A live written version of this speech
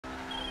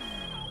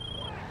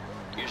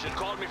should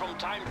call me from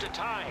time to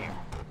time,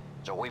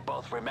 so we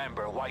both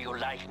remember why you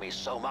like me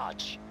so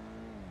much.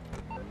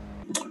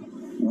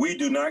 We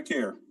do not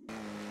care.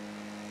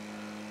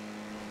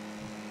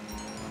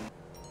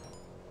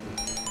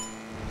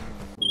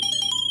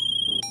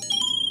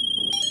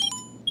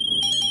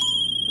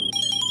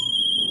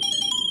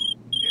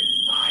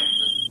 It's time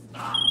to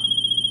stop.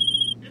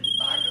 It's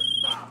time to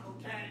stop,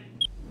 okay?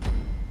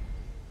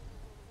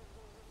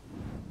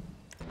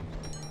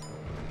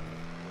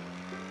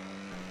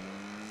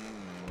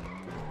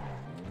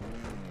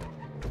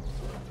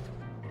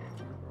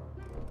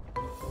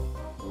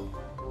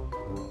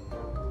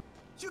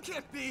 You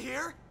can't be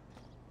here!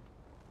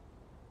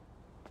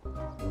 Have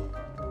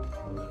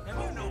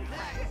you no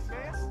plans,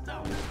 man?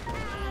 Stop!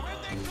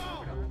 Where'd they go?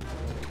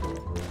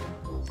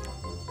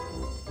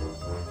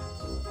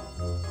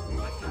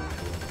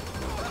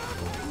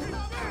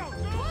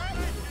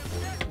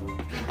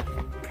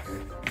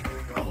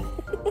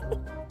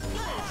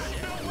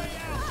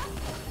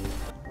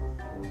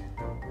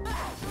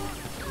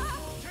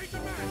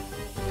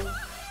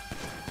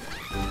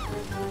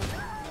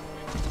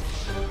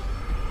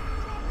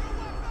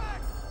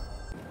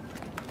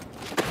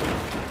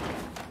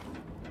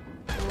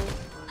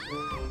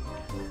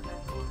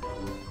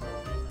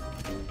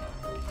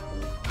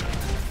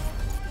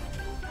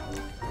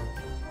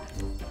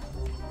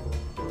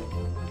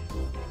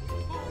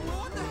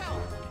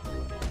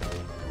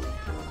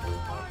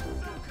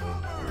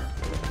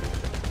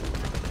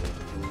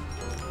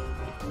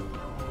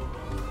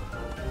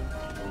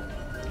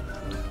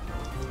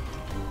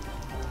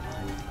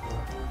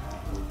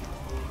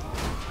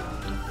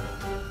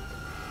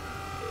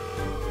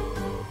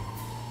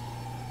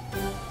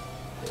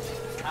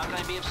 How can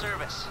I be of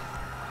service?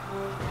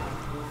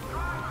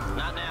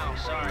 Not now,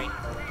 sorry.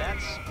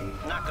 That's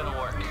not gonna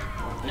work.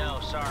 No,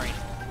 sorry.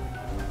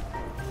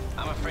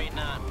 I'm afraid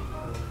not.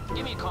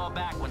 Give me a call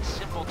back when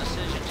simple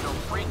decisions don't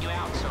freak you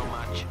out so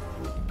much.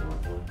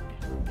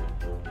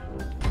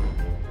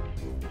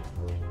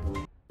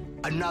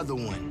 Another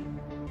one.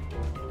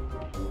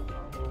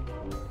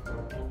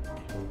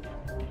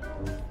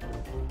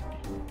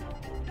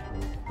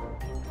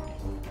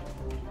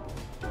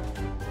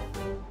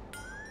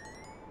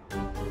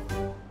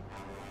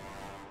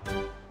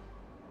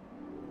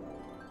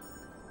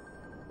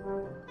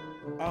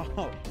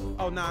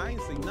 Oh, nah, I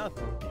ain't seen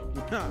nothing.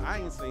 Nah, I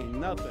ain't seen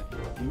nothing.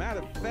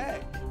 Matter of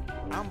fact,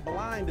 I'm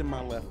blind in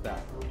my left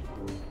eye.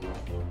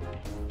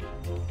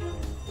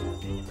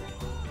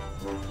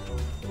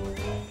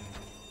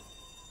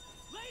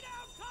 Lay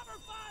down cover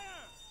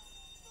fire!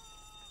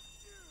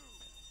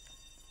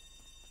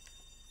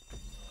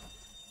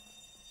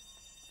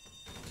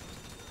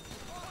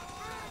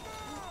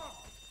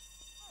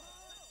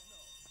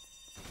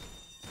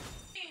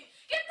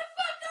 Get the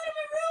fuck out of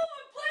my room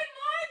and play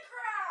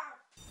Minecraft!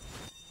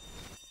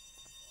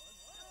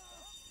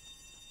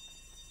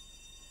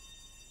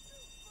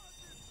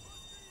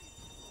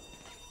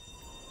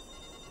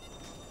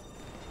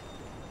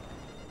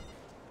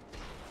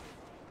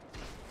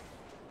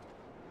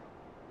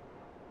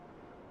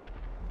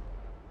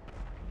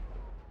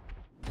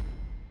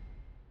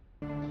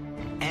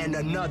 And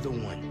another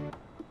one.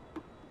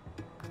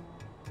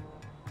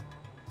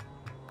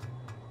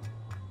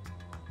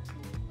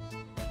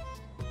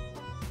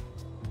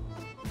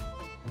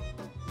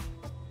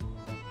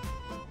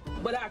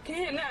 But I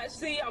cannot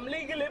see. I'm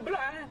legally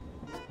blind.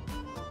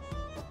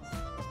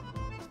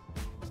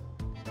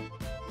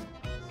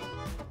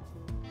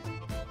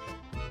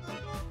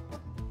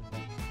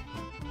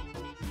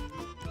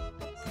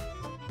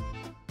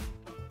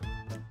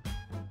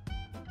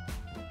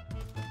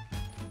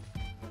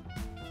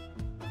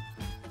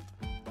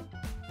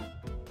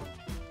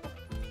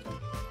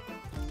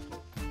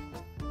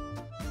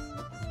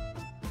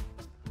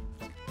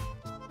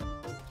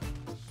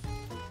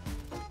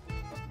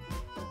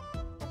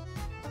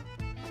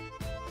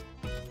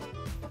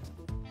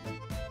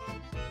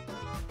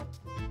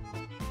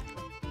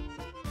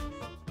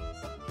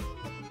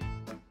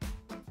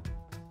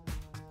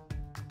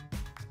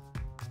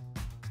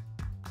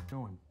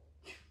 Doing.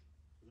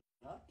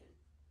 Nothing.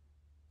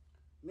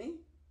 Me?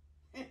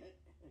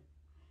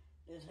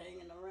 Just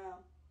hanging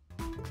around.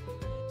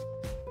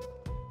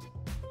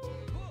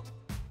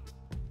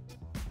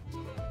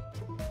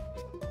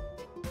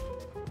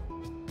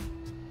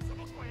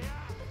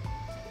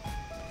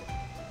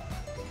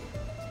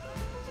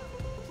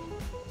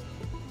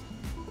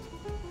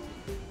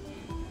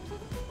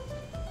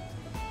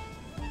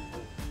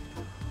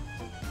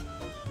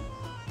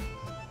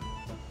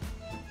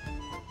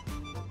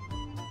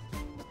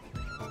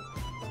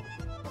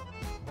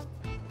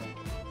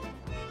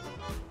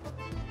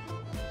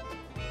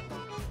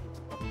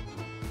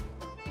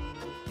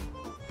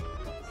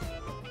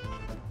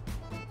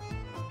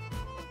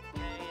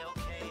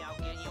 Okay, I'll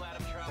get you out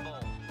of trouble.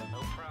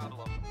 No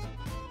problem.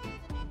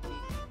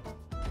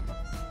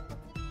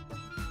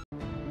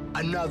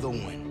 Another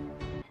one.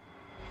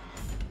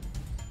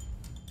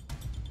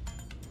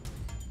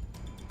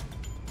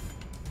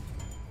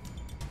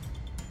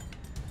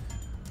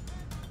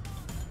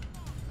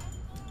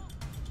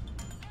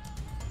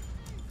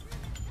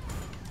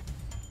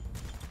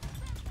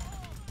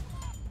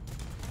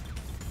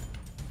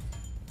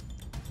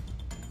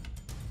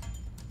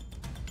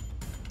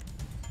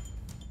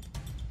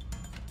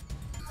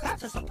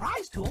 Perhaps a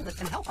surprise tool that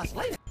can help us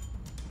later.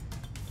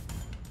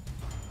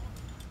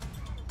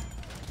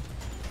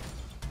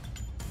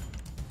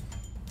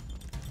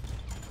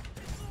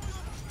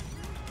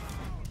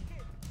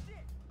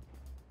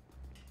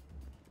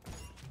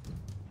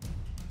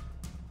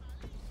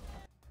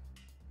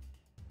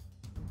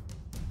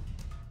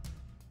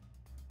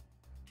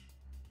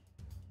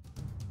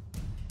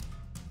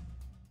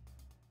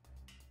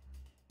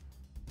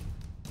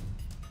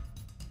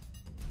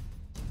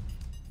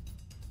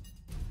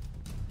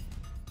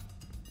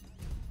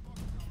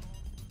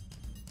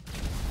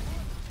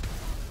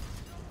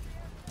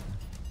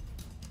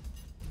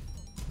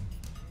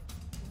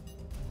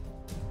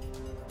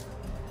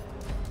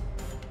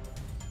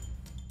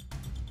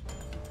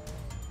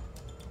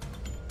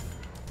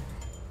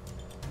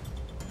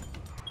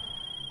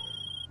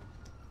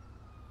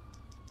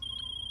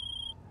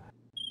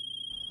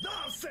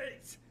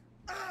 Nonsense!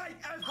 I